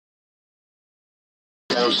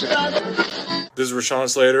This is Rashawn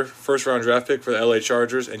Slater, first round draft pick for the LA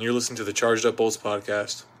Chargers, and you're listening to the Charged Up Bolts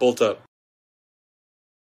podcast. Bolt up.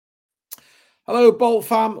 Hello, Bolt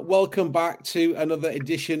fam. Welcome back to another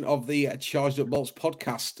edition of the Charged Up Bolts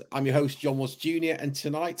podcast. I'm your host, John Watts Jr., and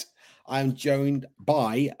tonight I'm joined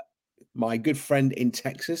by my good friend in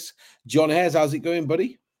Texas, John Hayes. How's it going,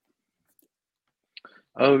 buddy?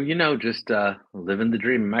 Oh, just living the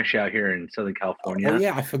dream. I'm actually out here in Southern California. Oh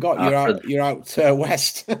yeah, I forgot you're out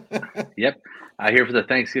west. Yep, out here for the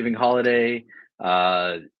Thanksgiving holiday.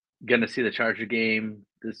 Gonna see the Charger game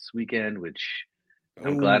this weekend, which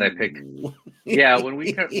I'm glad I picked. Yeah, when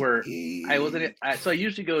so I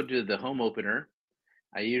usually go to the home opener.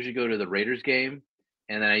 I usually go to the Raiders game,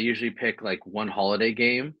 and then I usually pick like one holiday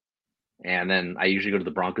game, and then I usually go to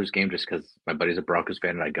the Broncos game just because my buddy's a Broncos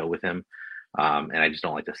fan and I go with him. And I just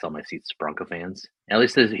don't like to sell my seats to Bronco fans. At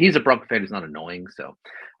least he's a Bronco fan who's not annoying. So,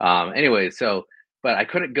 but I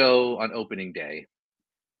couldn't go on opening day,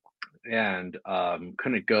 and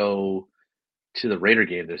couldn't go to the Raider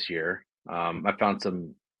game this year. I found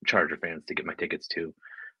some Charger fans to get my tickets to,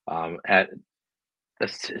 at a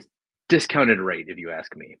discounted rate, if you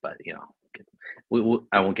ask me. But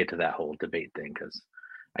I won't get to that whole debate thing because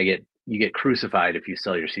you get crucified if you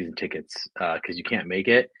sell your season tickets because you can't make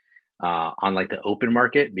it. On like the open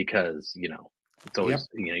market because it's always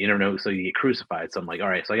you never know, so you get crucified. So I'm like, all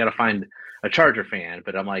right, so I got to find a Charger fan,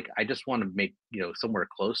 but I'm like, I just want to make somewhere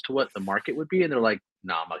close to what the market would be, and they're like,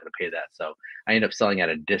 no, I'm not going to pay that. So I end up selling at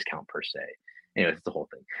a discount per se. Anyways, it's the whole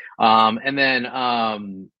thing.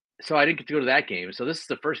 So I didn't get to go to that game. So this is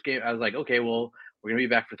the first game. I was like, okay, well, we're gonna be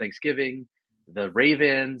back for Thanksgiving. The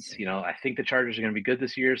Ravens, I think the Chargers are going to be good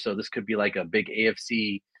this year, so this could be like a big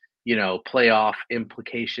AFC playoff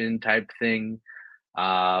implication type thing.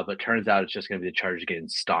 But turns out it's just going to be the Chargers getting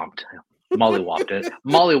stomped.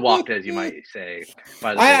 Mollywopped, as you might say.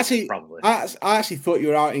 I actually thought you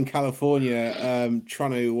were out in California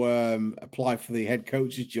trying to apply for the head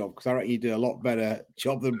coach's job because I reckon you do a lot better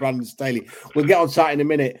job than Brandon Staley. We'll get on to that in a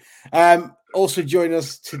minute. Also joining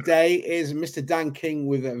us today is Mr. Dan King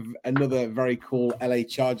with another very cool LA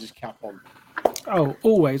Chargers cap on. Oh,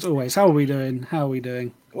 always. How are we doing?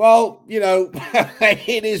 Well,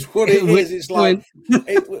 it is what it is. It's like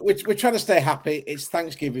we're trying to stay happy. It's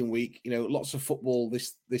Thanksgiving week. Lots of football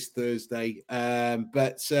this Thursday.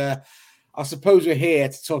 But I suppose we're here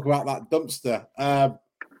to talk about that dumpster.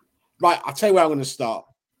 Right, I'll tell you where I'm going to start.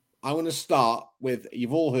 I'm going to start with,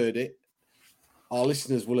 you've all heard it. Our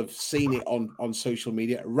listeners will have seen it on social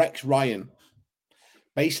media. Rex Ryan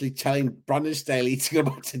basically telling Brandon Staley to go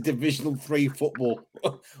back to Divisional 3 football.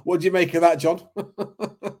 What do you make of that, John?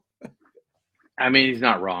 I mean, he's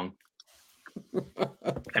not wrong.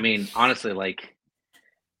 I mean, honestly,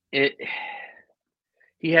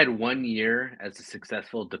 he had 1 year as a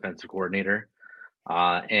successful defensive coordinator.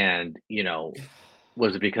 And,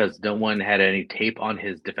 was it because no one had any tape on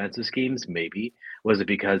his defensive schemes? Maybe. Was it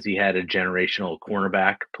because he had a generational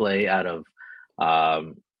cornerback play out of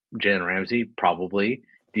Jalen Ramsey? Probably.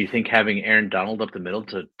 Do you think having Aaron Donald up the middle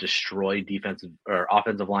to destroy defensive or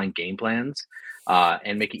offensive line game plans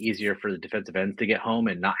and make it easier for the defensive ends to get home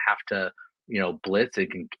and not have to, blitz? They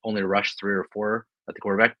can only rush 3 or 4 at the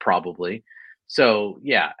quarterback, probably. So,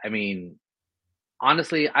 yeah, I mean,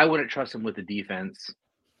 honestly, I wouldn't trust him with the defense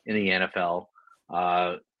in the NFL.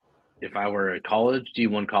 If I were a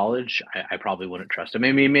D1 college, I probably wouldn't trust him.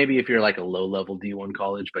 Maybe if you're like a low-level D1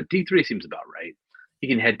 college, but D3 seems about right. He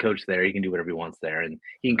can head coach there. He can do whatever he wants there, and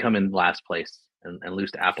he can come in last place and lose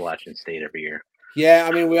to Appalachian State every year. Yeah,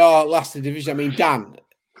 I mean, we are last in division. I mean, Dan,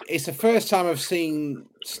 it's the first time I've seen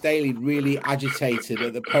Staley really agitated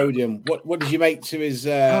at the podium. What did you make to his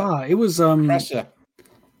it was presser?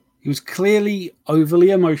 He was clearly overly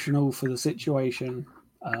emotional for the situation.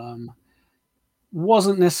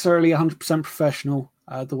 Wasn't necessarily 100% professional.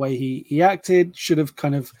 The way he acted, should have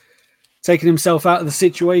kind of taken himself out of the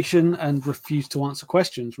situation and refused to answer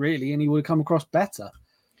questions, really, and he would have come across better.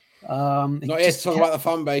 Not here to talk about the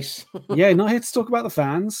fan base. Yeah, not here to talk about the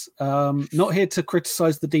fans. Not here to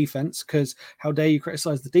criticize the defense, because how dare you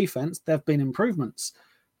criticize the defense? There have been improvements.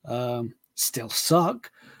 Still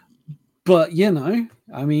suck. But,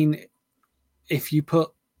 I mean, if you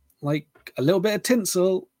put like a little bit of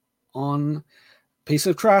tinsel on a piece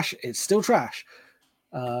of trash, it's still trash.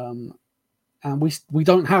 And we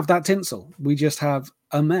don't have that tinsel. We just have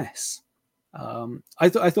a mess. I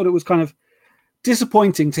thought it was kind of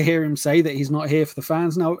disappointing to hear him say that he's not here for the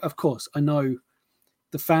fans. Now, of course, I know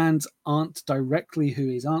the fans aren't directly who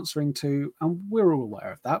he's answering to, and we're all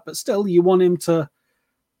aware of that. But still, you want him to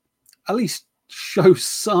at least show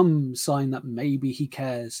some sign that maybe he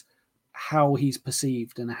cares how he's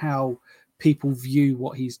perceived and how people view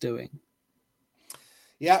what he's doing.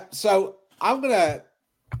 Yeah, so I'm going to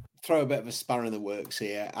throw a bit of a spanner in the works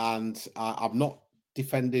here, and I'm not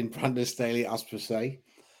defending Brandon Staley as per se,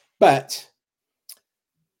 but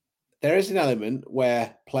there is an element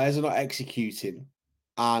where players are not executing,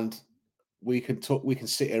 and we can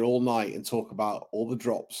sit here all night and talk about all the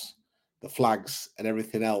drops, the flags, and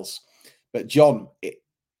everything else. But John,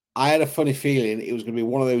 I had a funny feeling it was going to be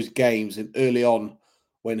one of those games, and early on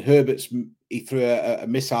when he threw a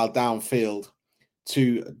missile downfield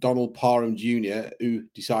to Donald Parham Jr., who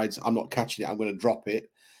decides, I'm not catching it, I'm going to drop it.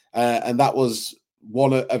 And that was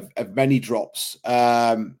one of many drops.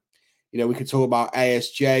 We could talk about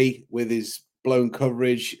ASJ with his blown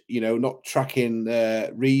coverage, not tracking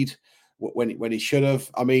Reed when he should have.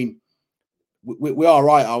 I mean, we are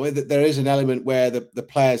right, aren't we? That there is an element where the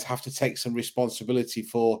players have to take some responsibility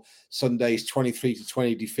for Sunday's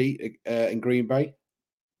 23-20 defeat in Green Bay.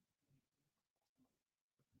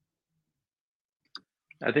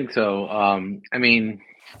 I think so. I mean,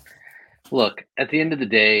 look, at the end of the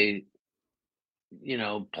day,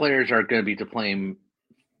 players are going to be to blame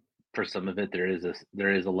for some of it. There is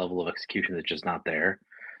a level of execution that's just not there.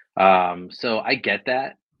 So I get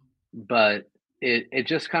that, but it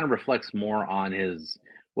just kind of reflects more on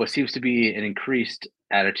what seems to be an increased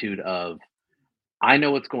attitude of, I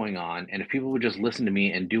know what's going on, and if people would just listen to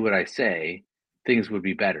me and do what I say, things would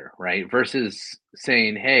be better, right? Versus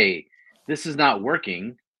saying, hey, this is not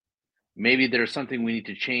working. Maybe there's something we need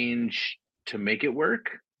to change to make it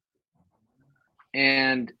work.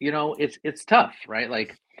 And, it's tough, right?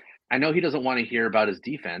 Like, I know he doesn't want to hear about his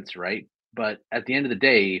defense, right? But at the end of the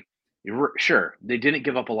day, sure, they didn't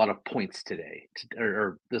give up a lot of points today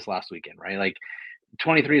or this last weekend, right? Like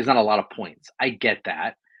 23 is not a lot of points. I get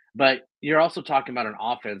that. But you're also talking about an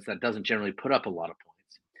offense that doesn't generally put up a lot of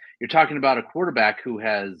points. You're talking about a quarterback who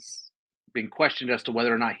has been questioned as to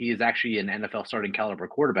whether or not he is actually an NFL starting caliber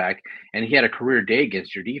quarterback, and he had a career day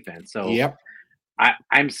against your defense. So yep.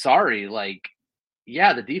 I'm sorry. Like,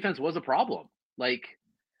 yeah, the defense was a problem. Like,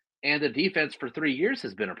 and the defense for 3 years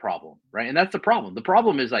has been a problem, right? And that's the problem. The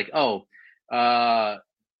problem is like,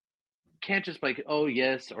 can't just like, oh,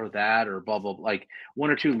 yes, or that, or blah, blah, blah, like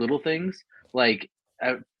one or two little things, like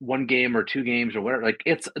one game or two games or whatever. Like,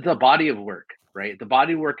 it's the body of work, right? The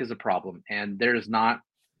body of work is a problem. And there's not,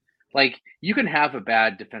 like, you can have a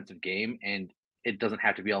bad defensive game and it doesn't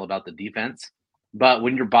have to be all about the defense. But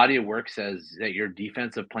when your body of work says that your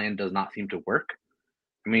defensive plan does not seem to work,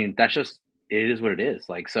 I mean, that's just, it is what it is.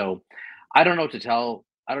 Like, so I don't know what to tell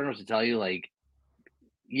you. Like,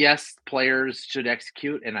 yes, players should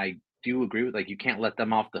execute, and I do agree with, like, you can't let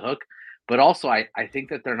them off the hook. But also, I think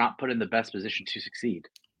that they're not put in the best position to succeed,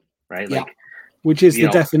 right? Yeah. Like, which is the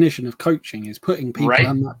definition of coaching, is putting people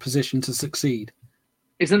in that position to succeed.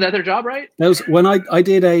 Isn't that their job, right? That was when I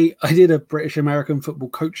did a British American football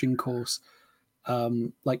coaching course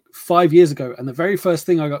like 5 years ago, and the very first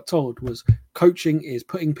thing I got told was coaching is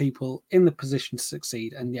putting people in the position to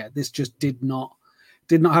succeed. And yeah, this just did not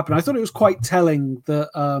happen. I thought it was quite telling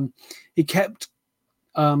that he kept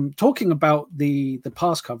talking about the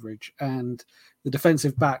pass coverage and the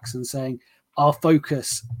defensive backs and saying, our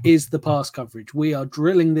focus is the pass coverage. We are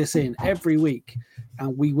drilling this in every week,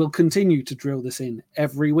 and we will continue to drill this in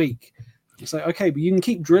every week. It's like, okay, but you can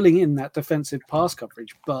keep drilling in that defensive pass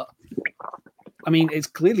coverage, but I mean, it's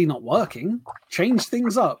clearly not working. Change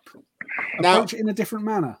things up. Approach it in a different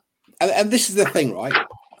manner. And this is the thing, right?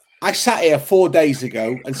 I sat here 4 days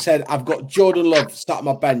ago and said, I've got Jordan Love sat on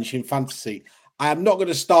my bench in fantasy. I am not going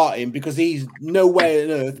to start him because he's no way on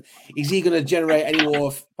earth is he going to generate any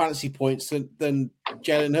more fantasy points than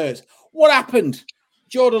Jalen Hurts. What happened?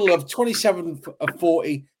 Jordan Love, 27 of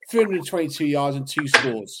 40, 322 yards and 2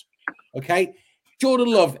 scores. Okay?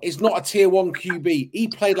 Jordan Love is not a tier 1 QB. He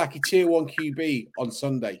played like a tier 1 QB on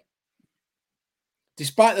Sunday.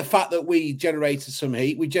 Despite the fact that we generated some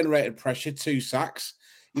heat, we generated pressure, 2 sacks.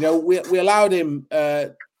 We allowed him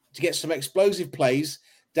to get some explosive plays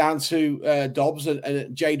down to Dobbs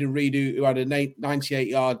and Jaden Reed, who had a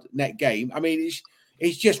 98-yard net game. I mean,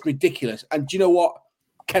 it's just ridiculous. And do you know what?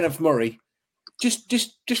 Kenneth Murray, just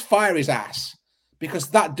fire his ass, because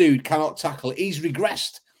that dude cannot tackle. He's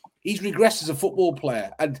regressed. He's regressed as a football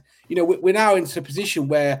player. And, we're now into a position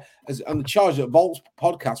where, as on the Charge at Volts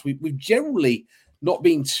podcast, we've generally not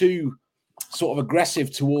been too sort of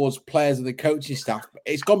aggressive towards players and the coaching staff.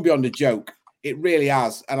 It's gone beyond a joke. It really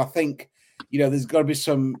has. And I think, there's got to be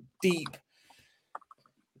some deep,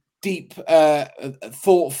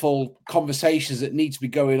 thoughtful conversations that need to be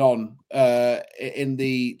going on in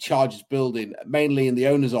the Chargers building, mainly in the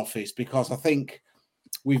owner's office, because I think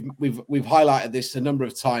we've highlighted this a number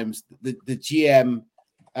of times. The GM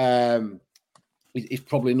is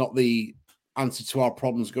probably not the answer to our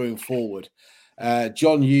problems going forward.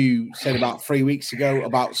 John, you said about 3 weeks ago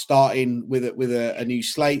about starting with a new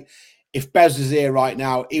slate. If Bez is here right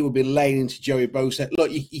now, he would be laying into Joey Bosa.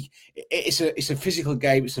 Look, it's a physical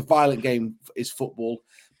game. It's a violent game. It's football.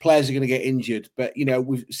 Players are going to get injured, but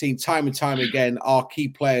we've seen time and time again our key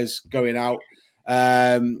players going out.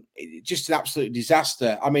 Just an absolute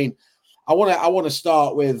disaster. I mean, I want to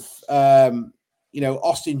start with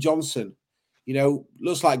Austin Johnson.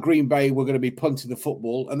 Looks like Green Bay were going to be punting the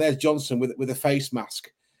football, and there's Johnson with a face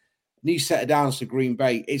mask. New set of downs to Green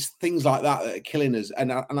Bay. It's things like that are killing us, and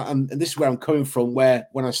this is where I'm coming from. Where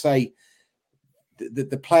when I say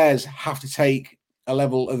the players have to take a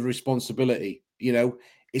level of responsibility,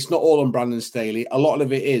 it's not all on Brandon Staley. A lot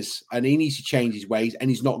of it is, and he needs to change his ways, and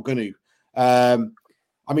he's not going to. I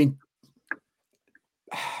mean,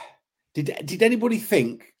 did anybody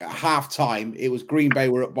think at halftime it was Green Bay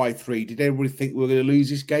were up by 3? Did anybody think we were going to lose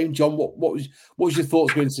this game? John, what was your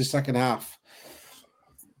thoughts going into the second half?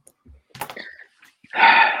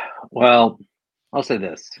 Well, I'll say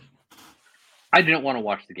this. I didn't want to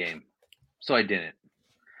watch the game, so I didn't.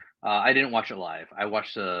 I didn't watch it live. I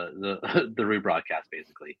watched the rebroadcast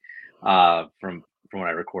basically from what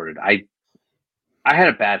I recorded. I had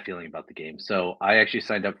a bad feeling about the game, so I actually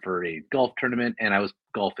signed up for a golf tournament, and I was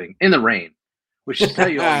golfing in the rain, which should tell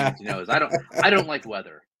you all you need to know is I don't like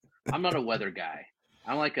weather. I'm not a weather guy.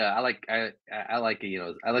 I like the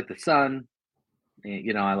sun.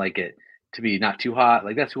 I like it to be not too hot.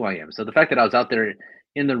 Like, that's who I am. So the fact that I was out there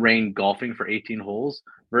in the rain golfing for 18 holes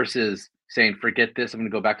versus saying, forget this, I'm going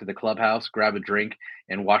to go back to the clubhouse, grab a drink,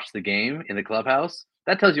 and watch the game in the clubhouse,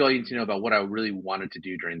 that tells you all you need to know about what I really wanted to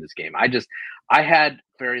do during this game. I had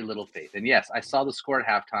very little faith. And yes, I saw the score at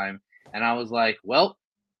halftime, and I was like, well,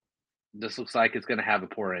 this looks like it's going to have a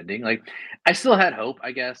poor ending. Like, I still had hope,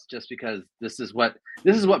 I guess, just because this is what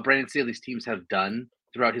Brandon Staley's teams have done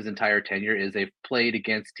throughout his entire tenure is they've played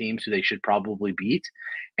against teams who they should probably beat,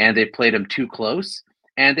 and they've played them too close,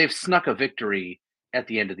 and they've snuck a victory at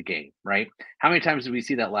the end of the game, right? How many times did we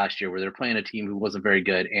see that last year where they're playing a team who wasn't very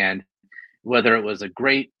good, and whether it was a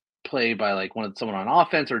great play by like someone on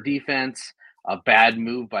offense or defense, a bad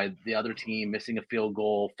move by the other team, missing a field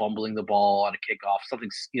goal, fumbling the ball on a kickoff,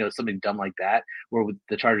 something dumb like that, where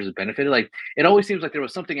the Chargers have benefited. Like, it always seems like there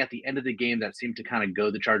was something at the end of the game that seemed to kind of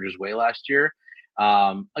go the Chargers' way last year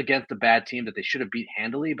against a bad team that they should have beat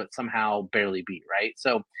handily, but somehow barely beat, right?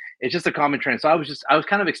 So it's just a common trend. So I was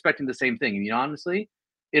kind of expecting the same thing. And honestly,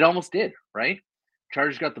 it almost did, right?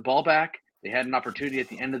 Chargers got the ball back. They had an opportunity at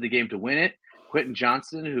the end of the game to win it. Quentin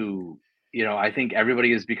Johnson, who, I think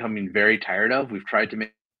everybody is becoming very tired of. We've tried to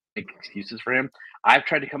make excuses for him. I've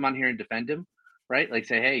tried to come on here and defend him, right? Like,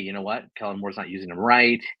 say, hey, you know what? Kellen Moore's not using him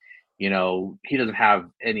right. He doesn't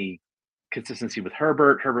have any consistency with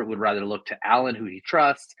Herbert. Herbert would rather look to Allen, who he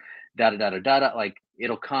trusts, Like,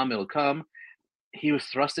 it'll come. He was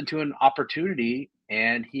thrust into an opportunity,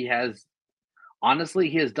 and he has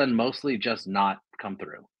done mostly just not come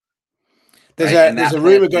through. There's a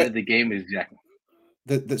rumor going. The game is exactly.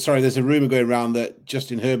 There's a rumor going around that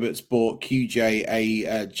Justin Herbert's bought QJ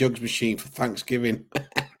a jugs machine for Thanksgiving.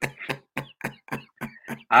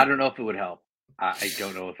 I don't know if it would help. I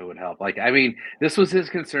don't know if it would help. Like, I mean, this was his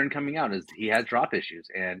concern coming out, is he had drop issues,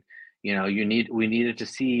 and we needed to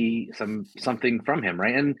see something from him,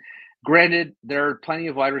 right? And granted, there are plenty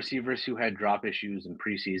of wide receivers who had drop issues in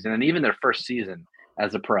preseason and even their first season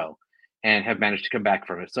as a pro, and have managed to come back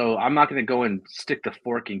from it. So I'm not going to go and stick the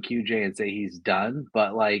fork in QJ and say he's done,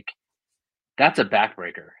 but like, that's a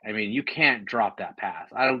backbreaker. I mean, you can't drop that pass.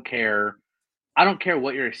 I don't care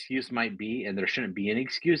what your excuse might be, and there shouldn't be any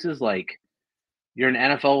excuses. Like, you're an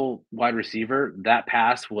NFL wide receiver. That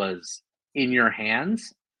pass was in your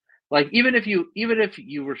hands. Like, even if you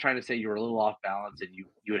were trying to say you were a little off balance and you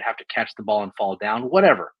would have to catch the ball and fall down,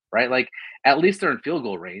 whatever, right? Like, at least they're in field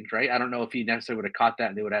goal range, right? I don't know if he necessarily would have caught that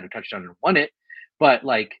and they would have had a touchdown and won it, but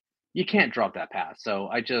like, you can't drop that pass. So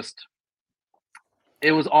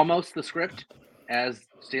it was almost the script as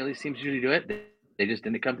Staley seems to do it. They just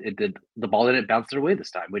didn't come. The ball didn't bounce their way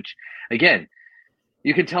this time, which, again,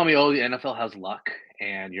 you can tell me, oh, the NFL has luck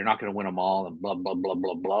and you're not going to win them all and blah, blah, blah,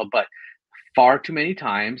 blah, blah. But far too many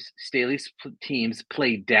times, Staley's teams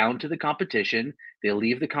play down to the competition. They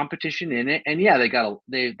leave the competition in it. And yeah,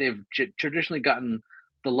 they've traditionally gotten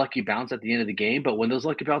the lucky bounce at the end of the game. But when those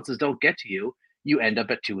lucky bounces don't get to you, you end up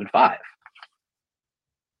at 2-5.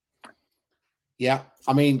 Yeah,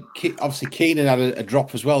 I mean, obviously Keenan had a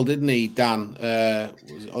drop as well, didn't he, Dan?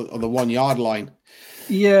 On the 1 yard line.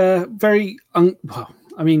 Yeah, very.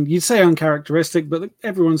 I mean, you'd say uncharacteristic, but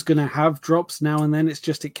everyone's going to have drops now and then. It's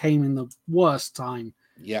just it came in the worst time.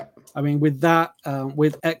 Yeah. I mean, with that,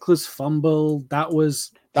 with Eckler's fumble, that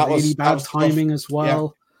was really bad timing tough. As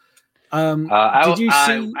well. Yeah. Did you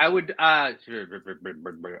see? I would. I'm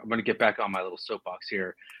going to get back on my little soapbox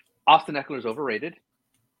here. Austin Eckler is overrated.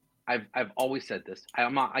 I've always said this.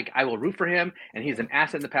 I will root for him, and he's an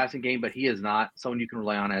asset in the passing game, but he is not someone you can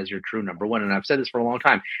rely on as your true number one. And I've said this for a long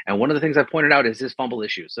time. And one of the things I pointed out is his fumble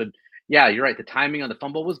issue. So yeah, you're right. The timing on the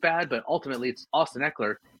fumble was bad, but ultimately it's Austin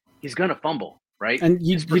Eckler. He's going to fumble, right? And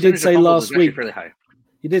you did say last week. Fairly high.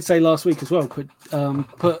 You did say last week as well.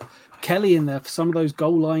 Put Kelly in there for some of those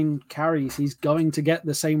goal line carries. He's going to get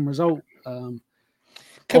the same result.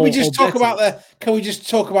 Can we just talk about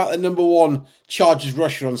the number one Chargers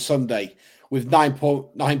rusher on Sunday with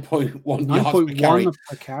 9.1 yards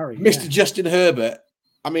per carry? Mr. Justin Herbert.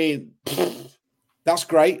 I mean, that's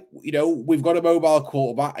great. You know, we've got a mobile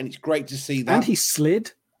quarterback, and it's great to see that. And he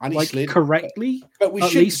slid. Correctly, but we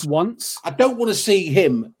at least once. I don't want to see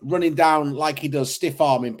him running down like he does, stiff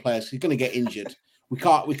arming players. He's going to get injured. We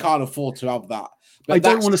can't afford to have that. But I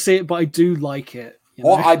don't want to see it, but I do like it.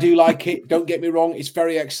 I do like it. Don't get me wrong; it's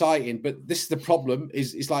very exciting. But this is the problem: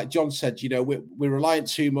 is like John said. You know, we're reliant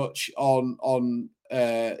too much on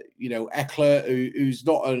Eckler, who's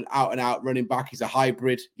not an out and out running back. He's a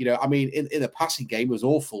hybrid. You know, I mean, in the passing game was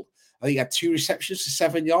awful. I think he had 2 receptions for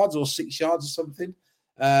 7 yards or 6 yards or something.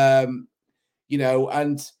 You know,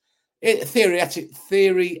 and theoretical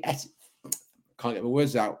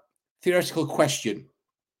question.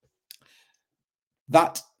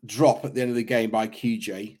 That drop at the end of the game by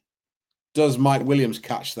QJ, does Mike Williams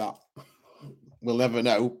catch that? We'll never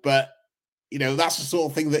know, but you know, that's the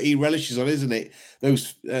sort of thing that he relishes on, isn't it?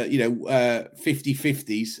 Those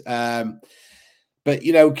 50-50s. But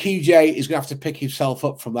you know, QJ is going to have to pick himself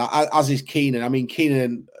up from that, as is Keenan. I mean,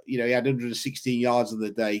 Keenan, you know, he had 116 yards of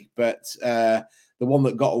the day, but the one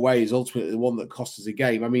that got away is ultimately the one that cost us a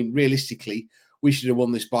game. I mean, realistically, we should have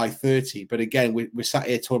won this by 30. But again, we're sat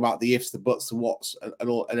here talking about the ifs, the buts, the whats, and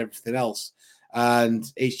all and everything else, and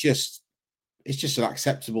it's just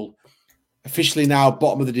unacceptable. Officially now,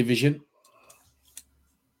 bottom of the division.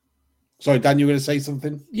 Sorry, Dan, you were going to say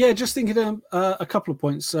something? Yeah, just thinking a couple of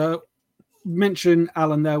points. Mention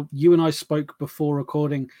Alan there. You and I spoke before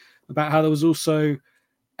recording about how there was also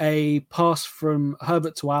a pass from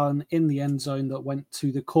Herbert to Allen in the end zone that went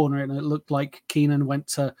to the corner, and it looked like Keenan went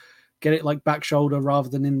to get it like back shoulder rather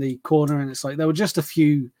than in the corner. And it's like there were just a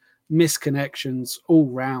few misconnections all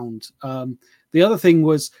round. The other thing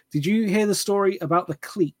was, did you hear the story about the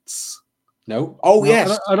cleats? No. Oh,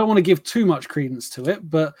 yes. I don't want to give too much credence to it,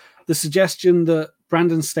 but the suggestion that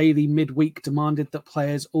Brandon Staley midweek demanded that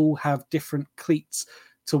players all have different cleats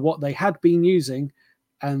to what they had been using,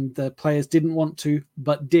 and the players didn't want to,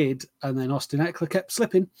 but did. And then Austin Eckler kept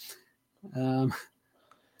slipping.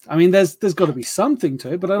 I mean, there's got to be something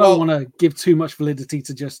to it, but I don't want to give too much validity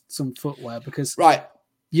to just some footwear because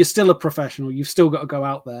you're still a professional. You've still got to go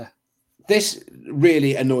out there. This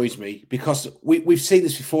really annoys me because we've seen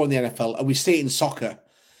this before in the NFL and we see it in soccer.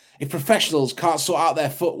 If professionals can't sort out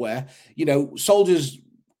their footwear, you know, soldiers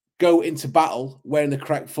go into battle wearing the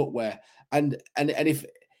correct footwear. And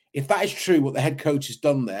if that is true, what the head coach has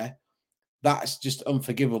done there, that's just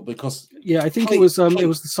unforgivable because I think it was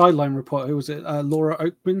the sideline report. Who was it? Laura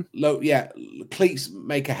Oakman. Cleats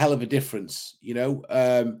make a hell of a difference. You know,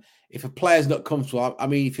 if a player's not comfortable, I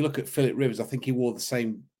mean, if you look at Philip Rivers, I think he wore the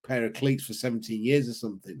same pair of cleats for 17 years or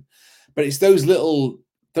something. But it's those little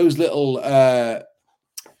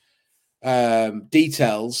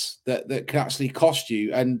details that can actually cost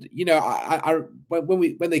you. And you know,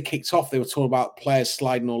 when they kicked off, they were talking about players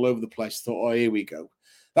sliding all over the place. I thought, oh, here we go.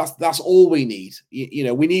 That's all we need. You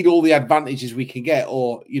know, we need all the advantages we can get,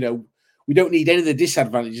 or you know, we don't need any of the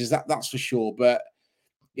disadvantages. That's for sure. But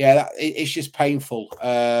yeah, it's just painful.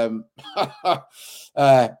 I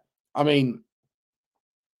mean,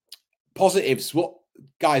 positives. What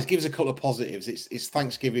guys? Give us a couple of positives. It's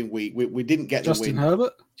Thanksgiving week. We didn't get the win.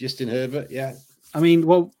 Justin Herbert. Yeah. I mean,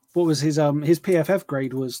 well, what was his PFF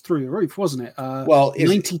grade was through the roof, wasn't it?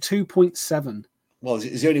 92.7. Well,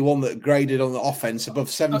 he's the only one that graded on the offense above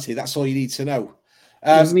 70. That's all you need to know.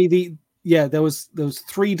 Wasn't he there was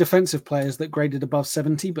 3 defensive players that graded above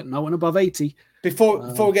 70, but no one above 80. Before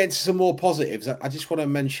we get into some more positives, I just want to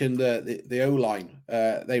mention the O-line.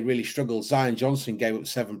 They really struggled. Zion Johnson gave up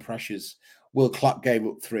 7 pressures. Will Clapp gave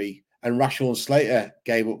up 3. And Rashawn Slater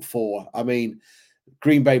gave up 4. I mean,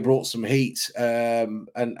 Green Bay brought some heat. And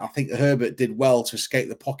I think Herbert did well to escape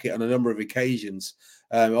the pocket on a number of occasions.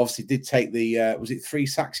 Obviously did take the, was it 3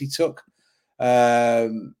 sacks he took?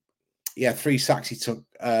 3 sacks he took.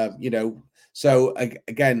 So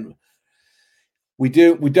again, we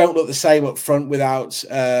don't look the same up front without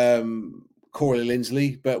Corey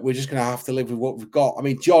Lindsley, but we're just going to have to live with what we've got. I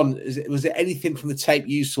mean, John, was there anything from the tape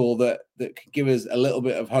you saw that could give us a little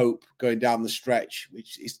bit of hope going down the stretch?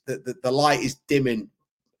 Which is that the light is dimming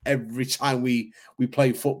every time we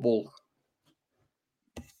play football.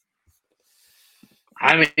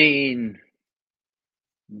 I mean,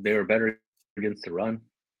 they were better against the run.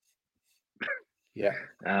 Yeah.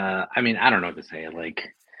 I mean, I don't know what to say.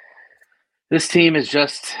 Like, this team is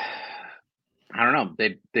just, I don't know.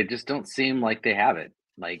 They just don't seem like they have it.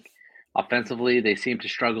 Like, offensively, they seem to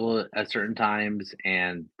struggle at certain times,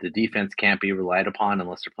 and the defense can't be relied upon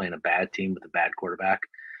unless they're playing a bad team with a bad quarterback.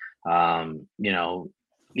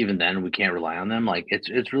 Even then, we can't rely on them. Like,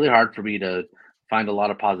 it's really hard for me to find a lot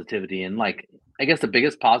of positivity. And, like, I guess the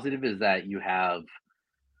biggest positive is that you have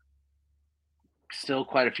still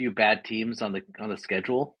quite a few bad teams on the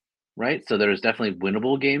schedule, right? So there's definitely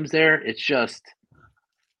winnable games there. It's just,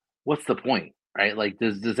 what's the point, right? Like,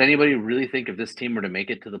 does anybody really think if this team were to make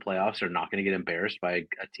it to the playoffs, they're not going to get embarrassed by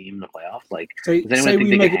a team in the playoffs? Like, does anyone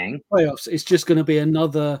think they can hang? Playoffs, it's just going to be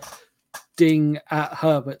another ding at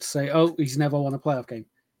Herbert to say, "Oh, he's never won a playoff game,"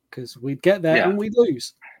 because we'd get there and we'd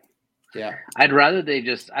lose. Yeah, I'd rather they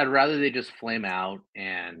just flame out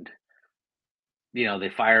and they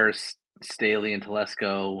fire Staley and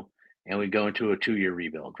Telesco and we go into a 2-year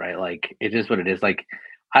rebuild, right? Like, it is what it is. Like,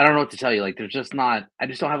 I don't know what to tell you. Like, I just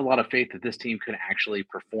don't have a lot of faith that this team could actually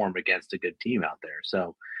perform against a good team out there.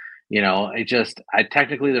 So,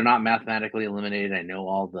 technically they're not mathematically eliminated. I know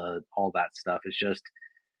all that stuff. It's just,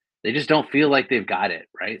 they just don't feel like they've got it,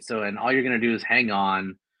 right? So, and all you're going to do is hang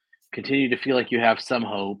on, continue to feel like you have some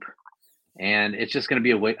hope, and it's just going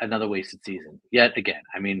to be another wasted season yet again.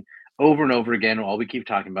 I mean, over and over again, all we keep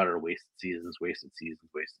talking about are wasted seasons.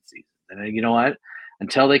 And you know what?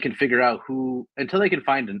 Until they can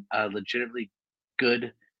find a legitimately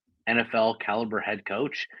good NFL caliber head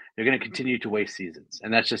coach, they're going to continue to waste seasons.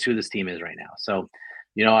 And that's just who this team is right now. So,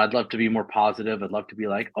 I'd love to be more positive. I'd love to be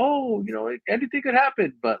like, oh, anything could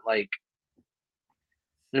happen. But, like,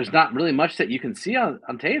 there's not really much that you can see on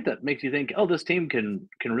tape that makes you think, oh, this team can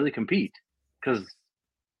really compete. Because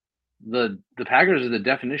the Packers are the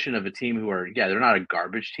definition of a team who are, they're not a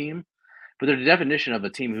garbage team, but they're the definition of a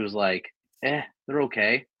team who's like, they're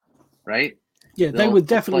okay, right? Yeah, they were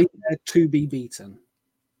definitely there to be beaten.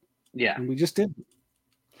 Yeah. And we just didn't.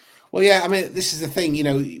 Well, yeah, I mean, this is the thing,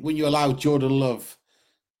 when you allow Jordan Love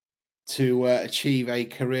to achieve a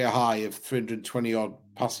career high of 320 odd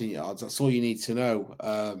passing yards, that's all you need to know.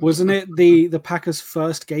 Wasn't it the Packers'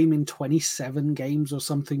 first game in 27 games or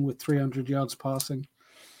something with 300 yards passing?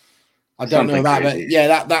 I don't know that, but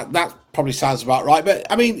yeah, that probably sounds about right. But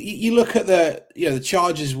I mean, you look at the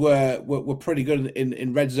Chargers were pretty good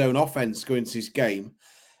in red zone offense going into this game,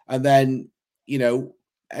 and then end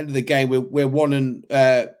of the game we're 1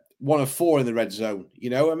 of 4 in the red zone.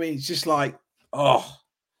 I mean, it's just like,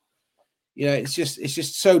 it's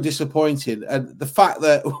just so disappointing, and the fact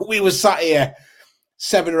that we were sat here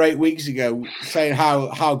 7 or 8 weeks ago saying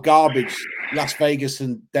how garbage Las Vegas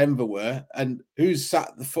and Denver were, and who's sat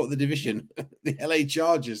at the foot of the division, the LA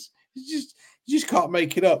Chargers. You just can't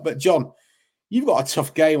make it up. But John, you've got a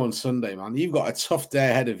tough game on Sunday, man. You've got a tough day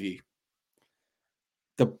ahead of you.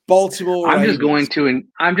 The Baltimore Ravens.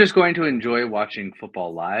 I'm just going to enjoy watching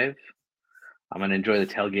football live. I'm going to enjoy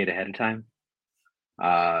the tailgate ahead of time.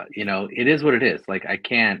 It is what it is. Like, I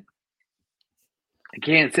can't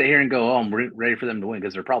sit here and go, I'm ready for them to win,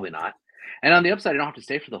 because they're probably not. And on the upside, I don't have to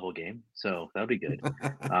stay for the whole game, so that'll be good.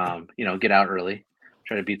 Get out early,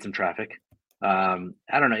 try to beat some traffic. I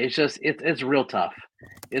don't know. It's just it's real tough.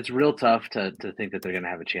 It's real tough to think that they're going to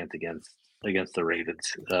have a chance against the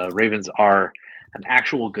Ravens. Ravens are an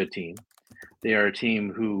actual good team. They are a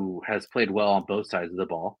team who has played well on both sides of the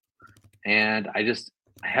ball, and I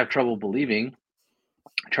have trouble believing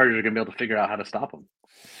Chargers are going to be able to figure out how to stop them.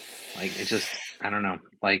 Like, it's just, I don't know.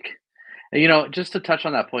 Like, just to touch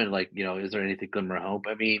on that point, like, is there anything glimmer of hope?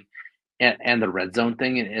 I mean, and the red zone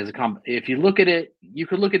thing is if you look at it, you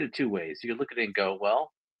could look at it 2 ways. You could look at it and go,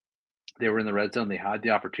 well, they were in the red zone. They had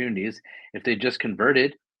the opportunities. If they just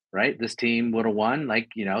converted, right, this team would have won.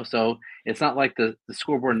 Like, so it's not like the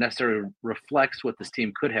scoreboard necessarily reflects what this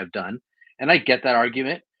team could have done. And I get that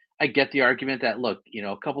argument. I get the argument that, look,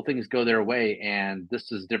 a couple things go their way, and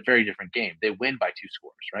this is a very different game. They win by 2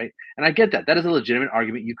 scores, right? And I get that. That is a legitimate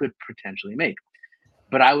argument you could potentially make.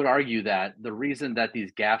 But I would argue that the reason that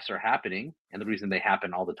these gaffes are happening, and the reason they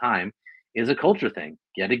happen all the time, is a culture thing.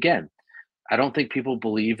 Yet again, I don't think people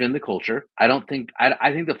believe in the culture. I think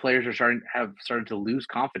the players have started to lose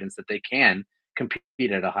confidence that they can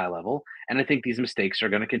compete at a high level. And I think these mistakes are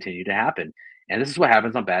going to continue to happen. And this is what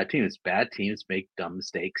happens on bad teams. Bad teams make dumb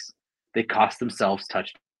mistakes. They cost themselves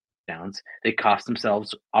touchdowns. They cost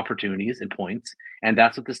themselves opportunities and points. And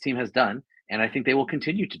that's what this team has done. And I think they will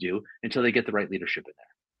continue to do until they get the right leadership in there.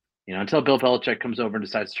 Until Bill Belichick comes over and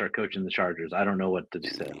decides to start coaching the Chargers, I don't know what to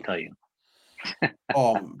tell you.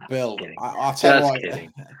 Bill, I'll tell you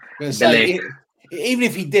what. Say, even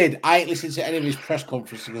if he did, I ain't listened to any of his press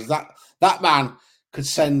conferences because that man could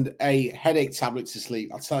send a headache tablet to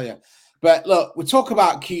sleep. I'll tell you. But look, we talk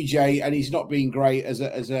about QJ, and he's not been great as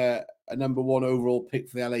a number one overall pick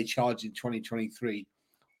for the LA Chargers in 2023.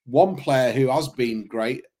 One player who has been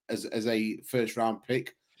great as a first round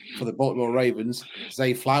pick for the Baltimore Ravens,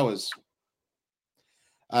 Zay Flowers.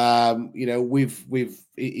 He's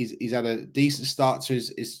had a decent start to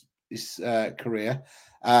his career,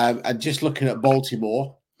 and just looking at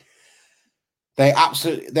Baltimore, their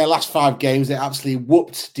last 5 games, they absolutely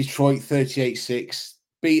whooped Detroit 38-6,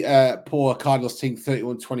 beat poor Cardinals team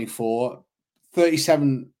 31-24,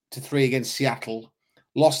 37-3 against Seattle,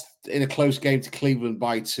 lost in a close game to Cleveland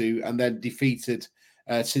by 2, and then defeated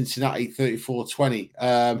Cincinnati 34-20.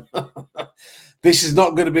 This is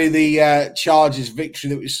not going to be the Chargers victory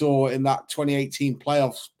that we saw in that 2018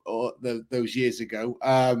 playoffs or those years ago.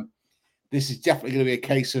 This is definitely going to be a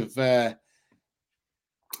case of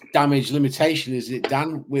damage limitation, is it,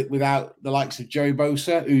 Dan? Without the likes of Joey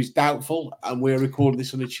Bosa, who's doubtful, and we're recording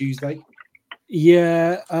this on a Tuesday.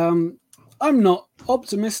 Yeah, I'm not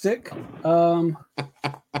optimistic.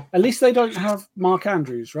 At least they don't have Mark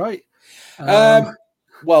Andrews, right?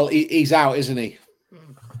 Well, he's out, isn't he?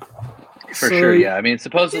 For sure, yeah. I mean,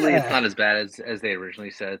 supposedly it's not as bad as they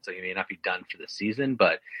originally said, so he may not be done for the season,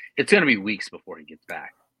 but it's going to be weeks before he gets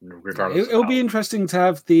back, regardless. It'll be interesting to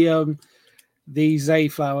have the Zay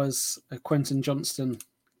Flowers, Quentin Johnston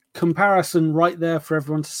comparison right there for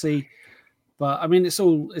everyone to see. But I mean, it's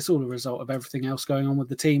all a result of everything else going on with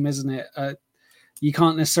the team, isn't it? You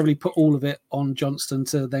can't necessarily put all of it on Johnston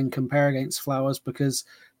to then compare against Flowers because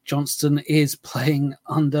Johnston is playing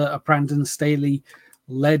under a Brandon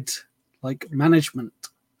Staley-led management.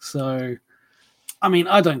 So, I mean,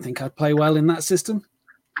 I don't think I'd play well in that system.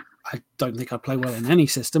 I don't think I'd play well in any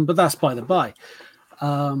system, but that's by the by.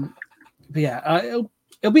 But yeah, it'll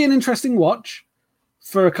be an interesting watch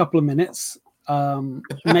for a couple of minutes.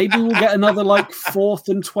 Maybe we'll get another 4th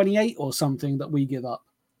and 28 or something that we give up.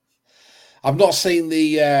 I've not seen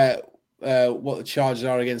the what the Chargers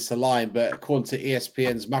are against the line, but according to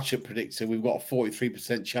ESPN's matchup predictor, we've got a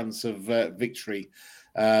 43% chance of victory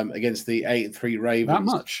against the 8-3 Ravens. That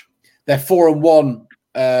much? They're 4-1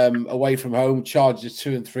 away from home. Chargers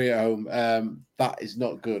 2-3 at home. That is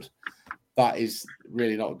not good. That is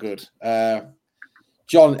really not good.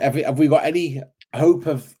 John, have we got any hope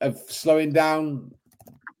of slowing down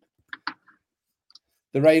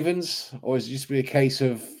the Ravens, or is it just be a case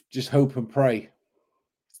of just hope and pray?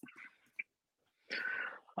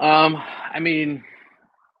 I mean,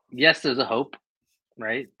 yes, there's a hope,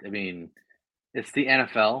 right? I mean, it's the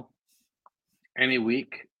NFL. Any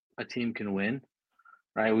week, a team can win,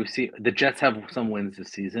 right? We see the Jets have some wins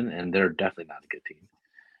this season, and they're definitely not a good team,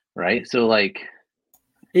 right? So,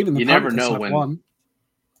 even the you Panthers never know have when, won.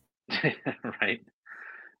 right?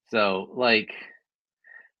 So,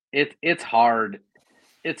 it's hard.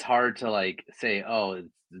 It's hard to say, oh,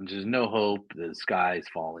 there's no hope. The sky's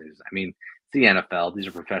falling. I mean, it's the NFL. These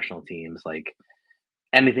are professional teams.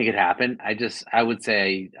 Anything could happen. I would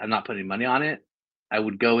say I'm not putting money on it. I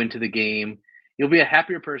would go into the game. You'll be a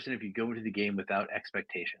happier person if you go into the game without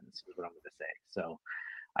expectations, is what I'm going to say. So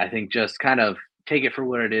I think just kind of take it for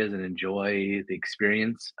what it is and enjoy the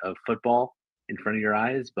experience of football in front of your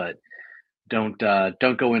eyes, but don't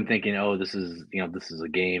go in thinking, oh, this is a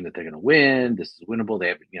game that they're going to win. This is winnable. They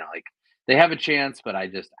have, they have a chance, but I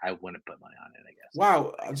wouldn't put money on it, I guess.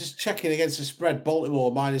 Wow. I'm just checking against the spread.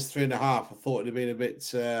 Baltimore -3.5. I thought it'd have been a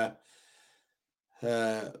bit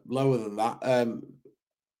lower than that.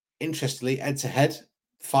 Interestingly, head-to-head,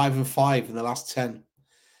 5-5 in the last 10.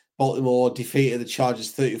 Baltimore defeated the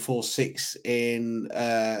Chargers 34-6 in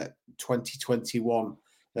 2021.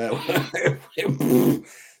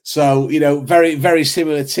 So, very, very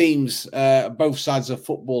similar teams, both sides of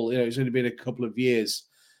football. It's only been a couple of years.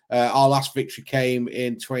 Our last victory came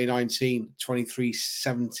in 2019,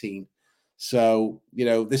 23-17. So,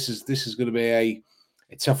 this is going to be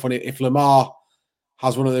a tough one. If Lamar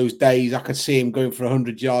has one of those days, I could see him going for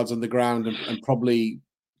 100 yards on the ground and probably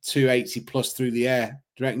 280 plus through the air.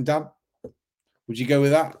 Do you reckon, Dan? Would you go with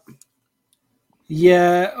that?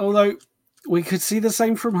 Yeah, although we could see the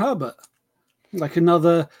same from Herbert. Like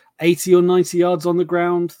another 80 or 90 yards on the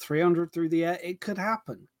ground, 300 through the air. It could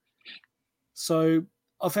happen. So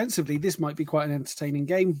offensively, this might be quite an entertaining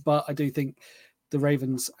game, but I do think the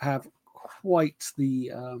Ravens have quite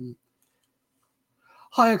the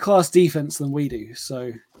higher class defense than we do.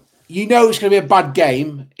 So you know it's going to be a bad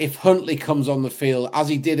game if Huntley comes on the field as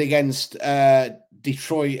he did against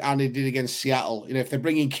Detroit and he did against Seattle. You know, if they're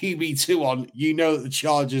bringing QB2 on, you know that the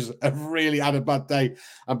Chargers have really had a bad day.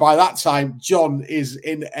 And by that time, John is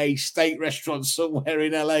in a steak restaurant somewhere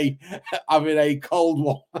in LA having a cold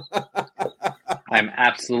one. I'm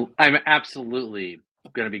absolutely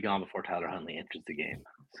going to be gone before Tyler Huntley enters the game.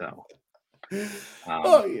 So,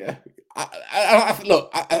 oh yeah. I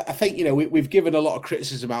think you know we've given a lot of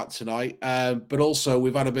criticism out tonight, but also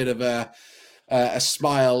we've had a bit of a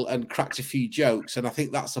smile and cracked a few jokes, and I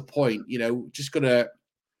think that's the point. You know,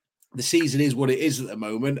 the season is what it is at the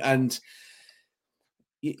moment, and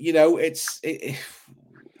you know there's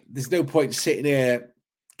no point sitting here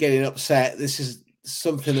getting upset. This is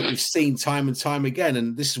something that we've seen time and time again,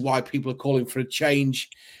 and this is why people are calling for a change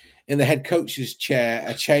in the head coach's chair,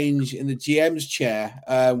 a change in the GM's chair.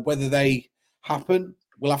 Whether they happen,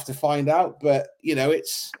 we'll have to find out. But you know,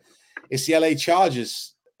 it's the LA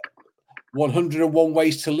Chargers. 101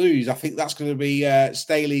 ways to lose. I think that's going to be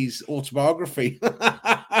Staley's autobiography.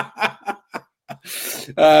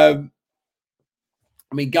 I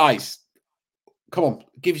mean, guys, come on,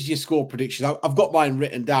 give us your score predictions. I've got mine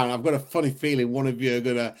written down. I've got a funny feeling one of you are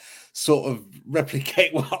going to sort of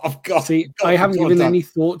replicate what I've got. See, I haven't given any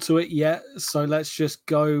thought to it yet, so let's just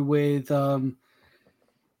go with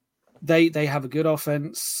they have a good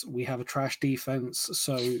offense. We have a trash defense,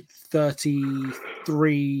 so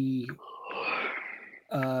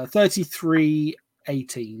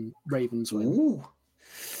 33-18 Ravens win. Ooh.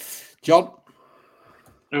 John?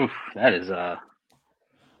 Oof, that is a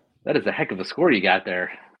heck of a score you got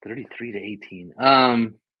there. 33-18.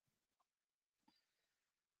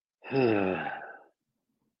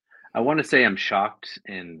 I want to say I'm shocked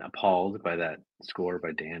and appalled by that score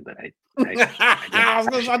by Dan, but I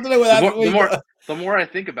don't know where the more I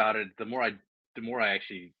think about it, the more I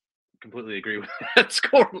actually completely agree with that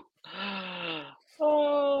score.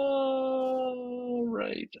 Oh,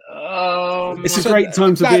 right. It's a great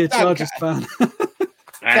time to be a Chargers fan.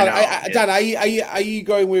 Dan, are you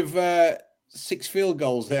going with 6 field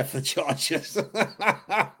goals there for the Chargers?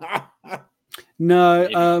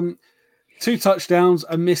 No, 2 touchdowns,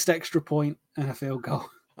 a missed extra point, and a field goal.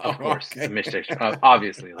 Of course, a missed extra.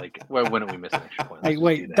 Obviously, like why wouldn't we miss an extra point? Hey,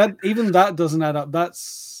 wait, that doesn't add up.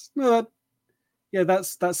 That's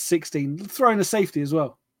 16. Throw in a safety as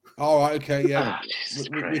well. All right, okay, yeah.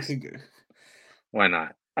 We can... Why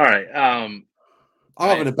not? All right. I'm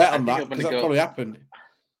having a bet on that because that probably happened.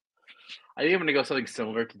 I think I'm going to go something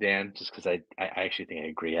similar to Dan, just because I actually think I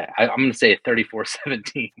agree. I'm going to say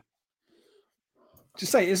 34-17.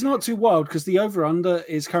 Just say it's not too wild because the over/under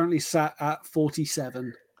is currently sat at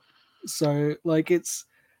 47. So, like, it's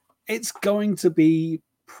going to be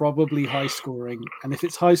probably high scoring, and if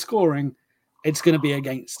it's high scoring, it's going to be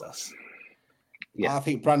against us. Yeah, I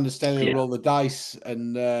think Brandon Staley will roll the dice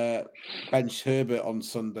and bench Herbert on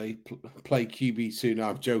Sunday. Play QB2. No,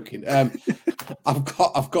 I'm joking.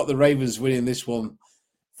 I've got the Ravens winning this one,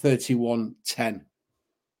 31-10.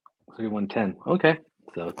 31-10. Okay,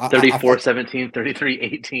 so 34-17,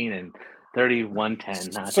 33-18, and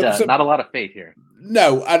 31-10. Not a lot of faith here.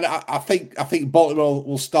 No, and I think Baltimore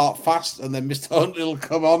will start fast, and then Mr. Huntley will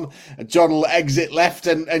come on, and John will exit left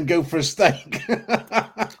and go for a steak.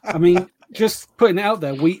 I mean, just putting it out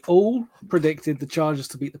there, we all predicted the Chargers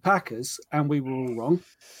to beat the Packers, and we were all wrong.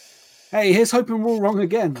 Hey, here's hoping we're all wrong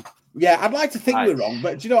again. Yeah, I'd like to think we're wrong,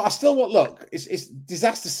 but you know, I still want. Look, it's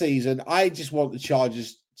disaster season. I just want the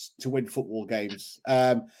Chargers to win football games.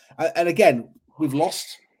 And again, we've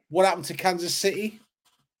lost. What happened to Kansas City?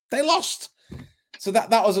 They lost. So that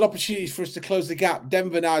was an opportunity for us to close the gap.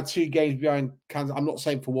 Denver now 2 games behind Kansas. I'm not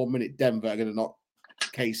saying for 1 minute Denver are going to knock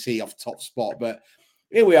KC off top spot, but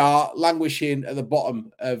here we are languishing at the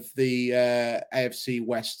bottom of the AFC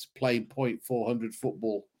West, playing .400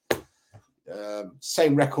 football.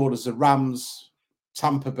 Same record as the Rams,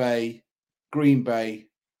 Tampa Bay, Green Bay,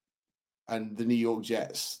 and the New York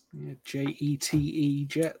Jets. Yeah, Jete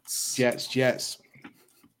Jets. Jets.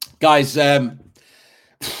 Guys,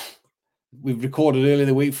 we've recorded early in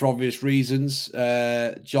the week for obvious reasons.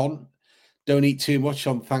 John, don't eat too much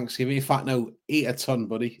on Thanksgiving. In fact, no, eat a ton,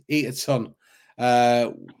 buddy. Eat a ton.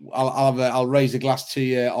 I'll raise a glass to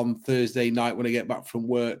you on Thursday night when I get back from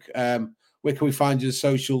work. Where can we find you on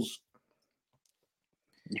socials?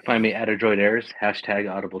 You find me at Adroit Airs,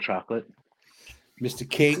 #Audible Chocolate. Mr.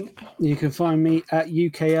 King. You can find me at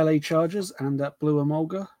UKLA Chargers and at Blue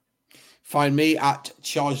Emolga. Find me at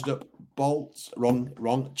Charged Up Bolts.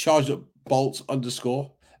 Wrong. Charged Up Bolts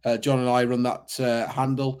 _. John and I run that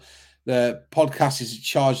handle. The podcast is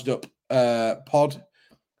Charged Up Pod.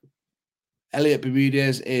 Elliot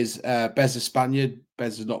Bermudez is Bez the Spaniard.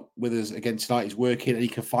 Bez is not with us again tonight. He's working, and you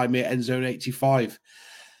can find me at Endzone 85.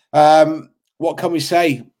 What can we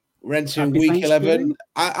say? We're entering week 11.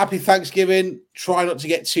 Happy Thanksgiving. Try not to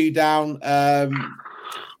get too down.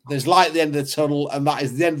 There's light at the end of the tunnel, and that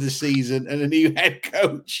is the end of the season and a new head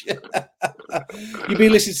coach. You've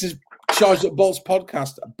been listening to Charged Up Bolts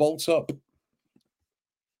podcast. Bolt up.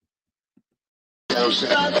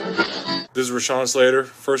 This is Rashawn Slater,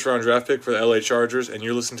 first round draft pick for the LA Chargers, and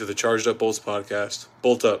you're listening to the Charged Up Bolts podcast.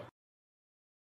 Bolt up.